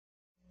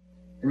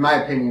in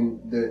my opinion,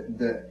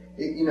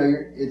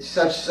 it's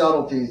such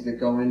subtleties that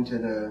go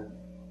into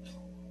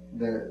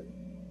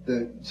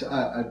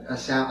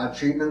a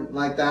treatment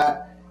like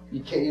that.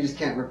 You just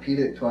can't repeat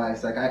it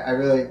twice. Like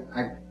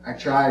I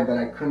tried, but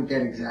I couldn't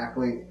get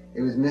exactly.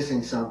 It was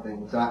missing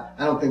something. So I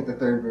don't think the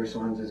third verse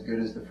one's as good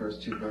as the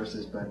first two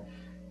verses, but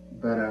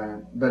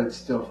it's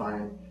still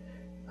fine.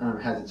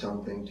 Has its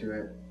own thing to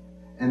it.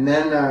 And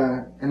then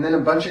a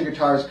bunch of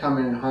guitars come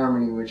in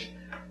harmony, which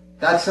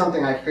that's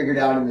something I figured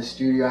out in the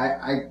studio.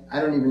 I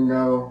don't even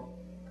know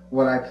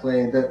what I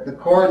played. The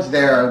chords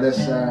there are this.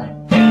 I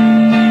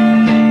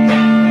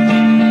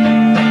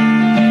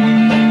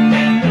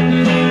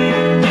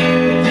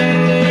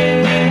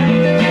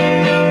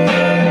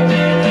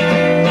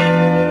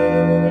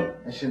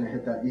shouldn't have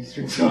hit that E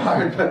string so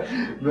hard, but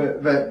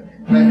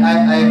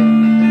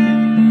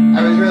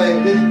I was really,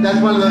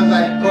 that's one of those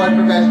like chord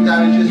progressions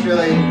I was just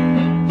really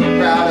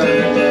proud of.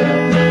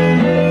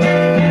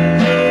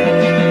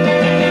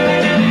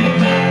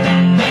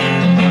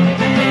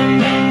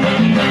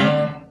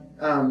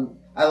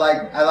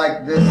 I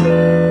like this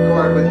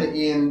chord with the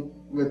E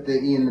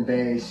and the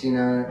bass.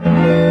 You're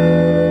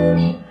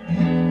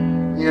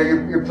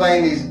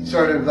playing these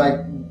sort of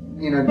like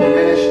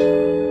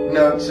diminished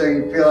notes, so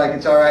you feel like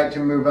it's all right to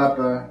move up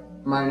a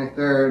minor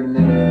third,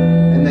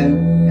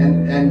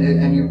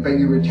 but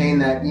you retain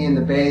that E in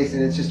the bass,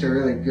 and it's just a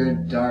really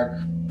good dark.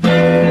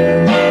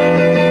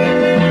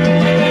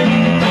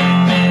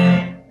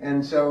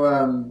 And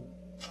so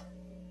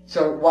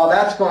while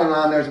that's going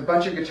on, there's a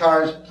bunch of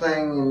guitars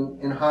playing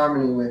in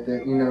harmony with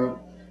it.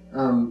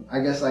 I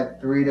guess like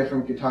 3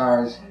 different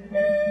guitars.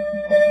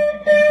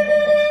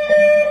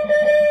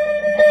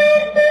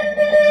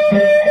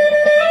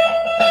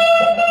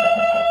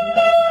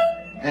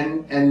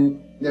 And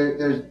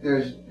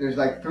there's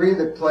like 3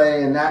 that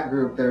play in that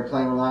group that are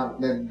playing along.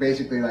 They're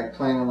basically like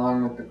playing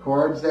along with the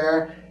chords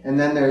there. And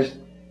then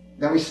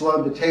we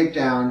slowed the tape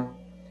down,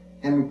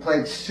 and we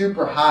played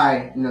super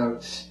high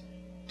notes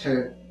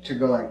to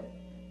go like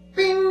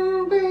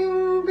bing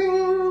bing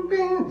bing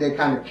bing. They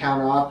kind of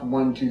count off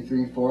 1, 2,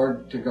 3,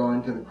 4 to go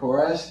into the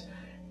chorus,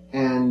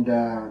 and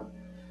they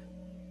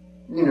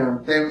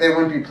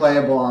wouldn't be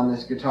playable on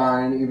this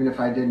guitar. And even if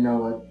I did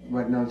know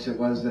what notes it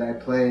was that I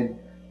played.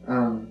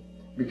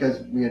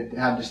 Because we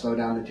had to slow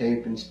down the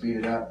tape and speed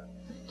it up.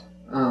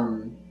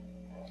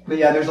 But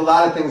yeah, there's a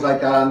lot of things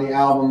like that on the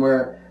album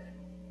where,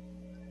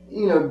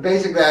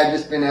 basically I've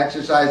just been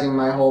exercising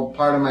my whole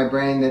part of my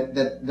brain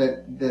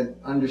that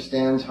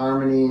understands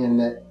harmony, and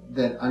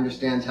that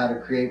understands how to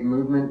create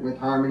movement with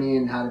harmony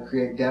and how to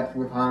create depth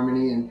with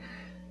harmony. And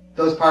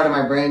those parts of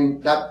my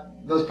brain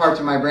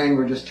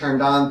were just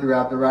turned on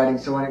throughout the writing.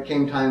 So when it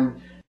came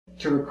time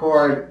to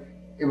record,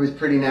 it was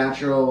pretty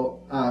natural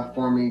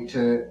for me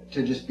to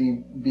just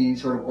be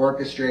sort of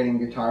orchestrating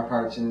guitar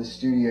parts in the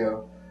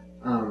studio,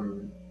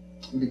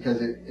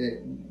 because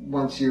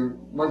once you're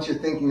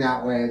thinking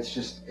that way, it's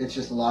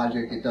just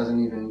logic. It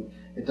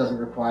doesn't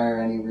require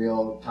any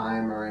real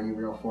time or any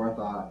real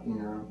forethought,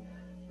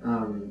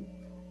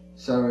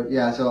 So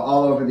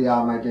all over the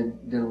album I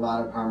did a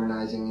lot of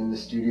harmonizing in the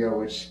studio,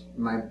 which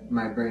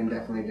my brain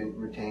definitely didn't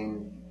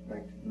retain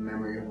like the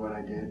memory of what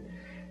I did,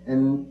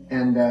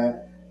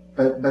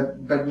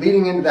 But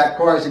leading into that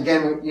chorus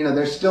again,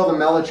 there's still the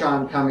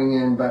mellotron coming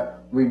in,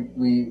 but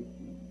we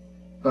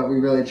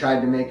really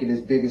tried to make it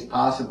as big as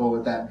possible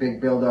with that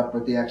big build up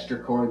with the extra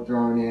chord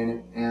thrown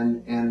in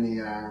and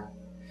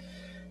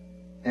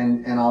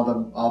all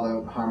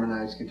the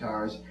harmonized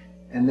guitars,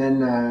 and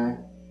then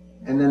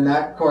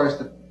that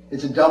chorus,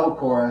 it's a double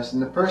chorus,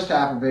 and the first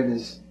half of it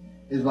is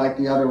like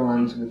the other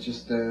ones with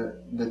just the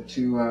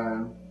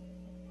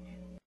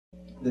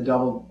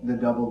double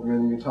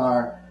rhythm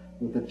guitar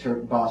with the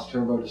Boss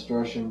turbo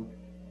distortion,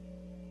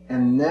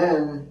 and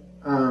then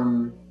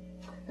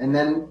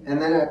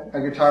a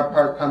guitar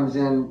part comes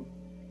in.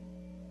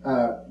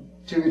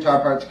 2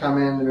 guitar parts come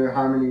in that are in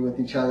harmony with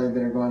each other,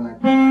 that are going like.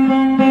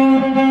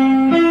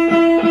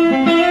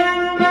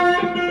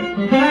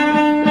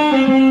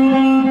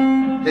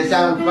 They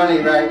sound funny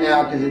right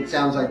now because it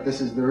sounds like this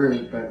is the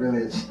root, but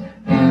really it's.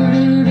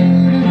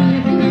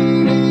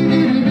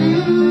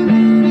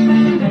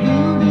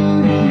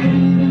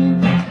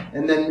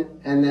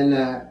 And then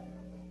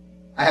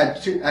I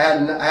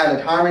had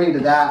a harmony to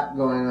that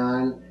going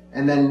on,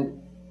 and then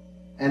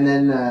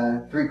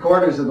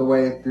 3/4 of the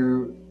way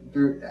through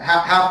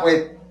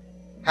halfway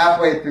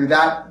through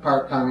that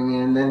part coming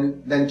in,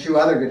 then 2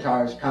 other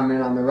guitars come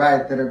in on the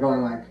right that are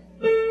going like.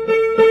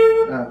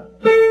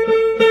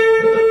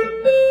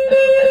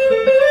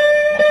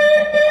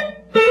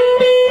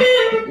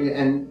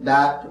 And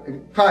that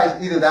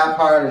probably either that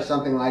part or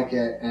something like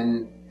it,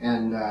 and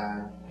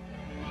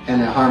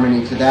a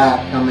harmony to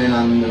that come in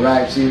on the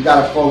right. So you've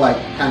got a full like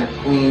kind of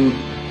clean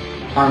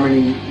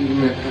harmony,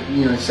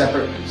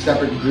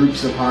 separate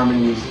groups of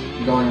harmonies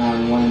going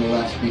on, one in the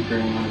left speaker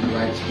and one in the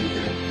right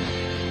speaker.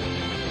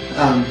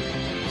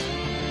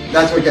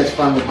 That's what gets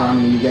fun with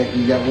harmony. You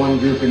get one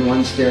group in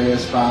one stereo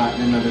spot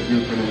and another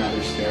group in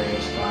another stereo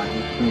spot,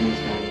 and the Queen is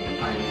kind of the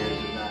pioneers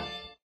of that.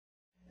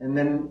 And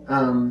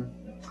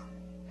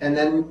and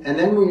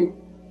then we,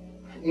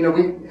 you know,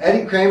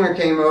 Eddie Kramer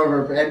came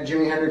over,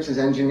 Jimi Hendrix's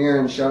engineer,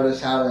 and showed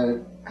us how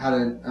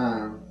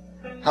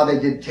they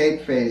did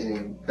tape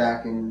phasing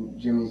back in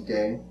Jimmy's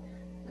day,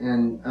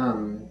 and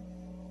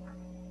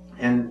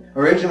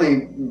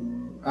originally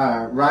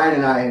Ryan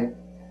and I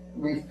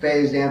we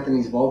phased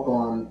Anthony's vocal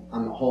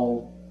on the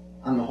whole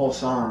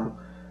song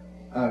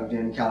of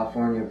Dani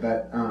California,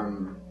 but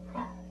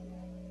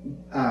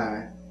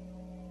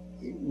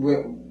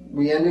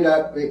we ended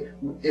up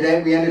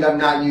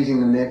not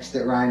using the mix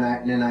that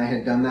Ryan and I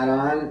had done that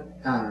on,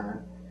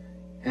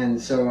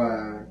 and so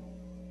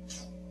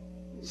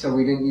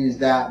we didn't use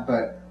that,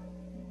 but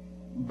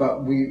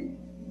we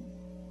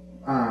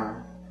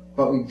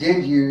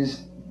did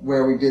use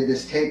where we did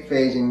this tape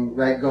phasing,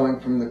 right, going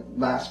from the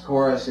last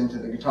chorus into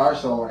the guitar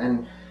solo,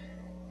 and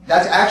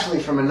that's actually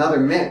from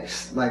another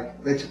mix.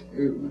 Like,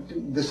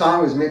 the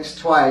song was mixed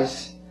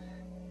twice,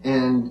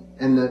 and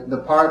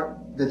the part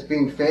that's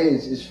being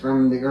phased is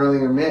from the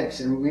earlier mix,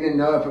 and we didn't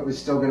know if it was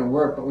still going to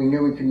work, but we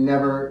knew we could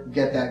never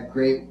get that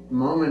great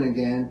moment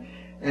again.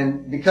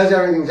 And because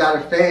everything's out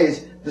of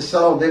phase, the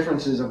subtle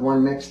differences of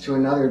one mix to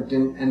another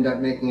didn't end up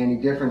making any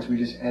difference. We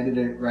just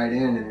edited it right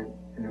in,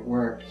 and it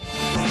worked.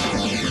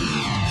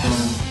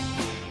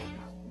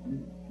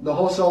 The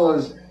whole solo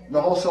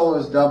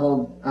is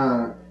doubled.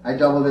 I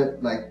doubled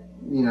it, like,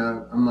 you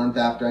know, a month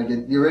after I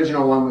did the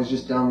original one. Was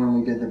just done when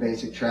we did the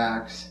basic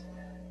tracks,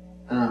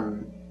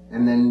 and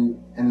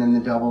then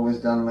the double was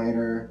done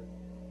later,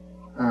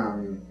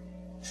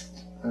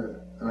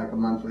 like a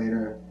month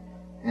later.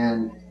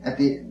 And at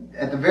the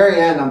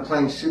very end, I'm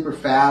playing super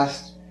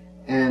fast,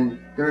 and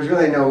there was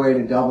really no way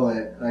to double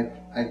it. Like,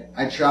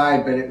 I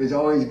tried, but it was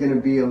always going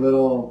to be a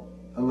little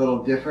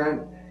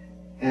different,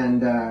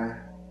 and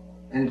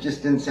it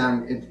just didn't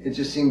sound. It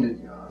just seemed to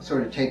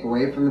sort of take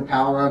away from the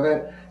power of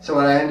it. So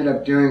what I ended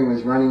up doing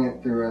was running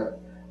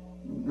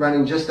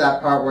just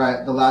that part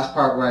where the last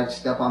part where I'd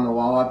step on the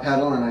wah-wah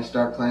pedal and I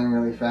start playing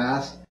really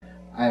fast.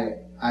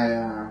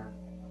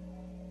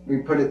 We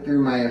put it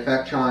through my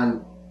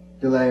Effectron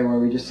delay, where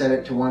we just set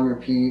it to 1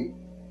 repeat,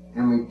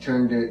 and we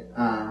turned it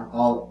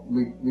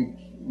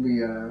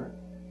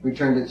we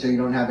turned it so you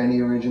don't have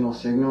any original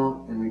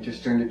signal, and we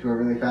just turned it to a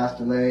really fast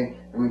delay,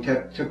 and we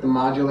took the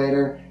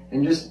modulator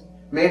and just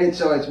made it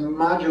so it's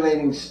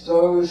modulating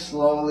so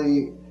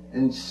slowly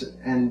and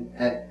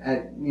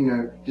at you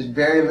know, just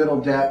very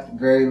little depth,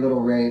 very little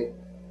rate,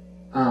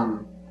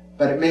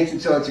 but it makes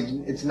it so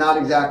it's not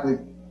exactly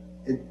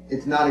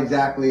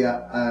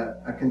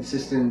a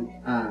consistent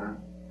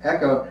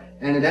echo,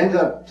 and it ends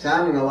up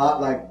sounding a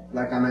lot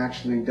like I'm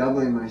actually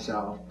doubling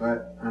myself,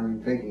 but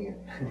I'm faking it.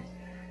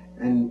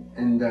 and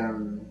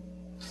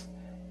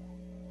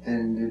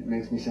it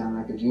makes me sound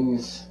like a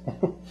genius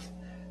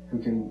who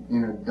can, you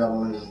know,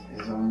 double his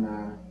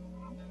own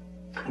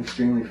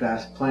extremely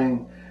fast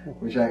playing,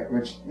 which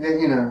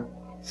you know,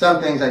 some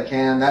things I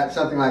can,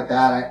 something like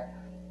that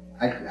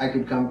I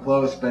could come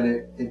close, but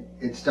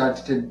it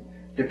starts to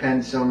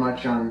depend so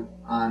much on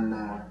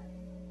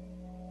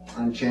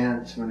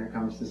chance when it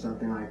comes to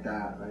something like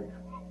that. Like,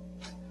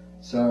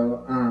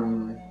 so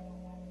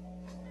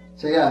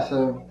yeah,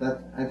 so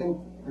that I think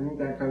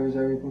that covers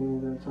everything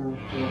in that song.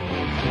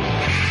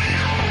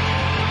 Yeah.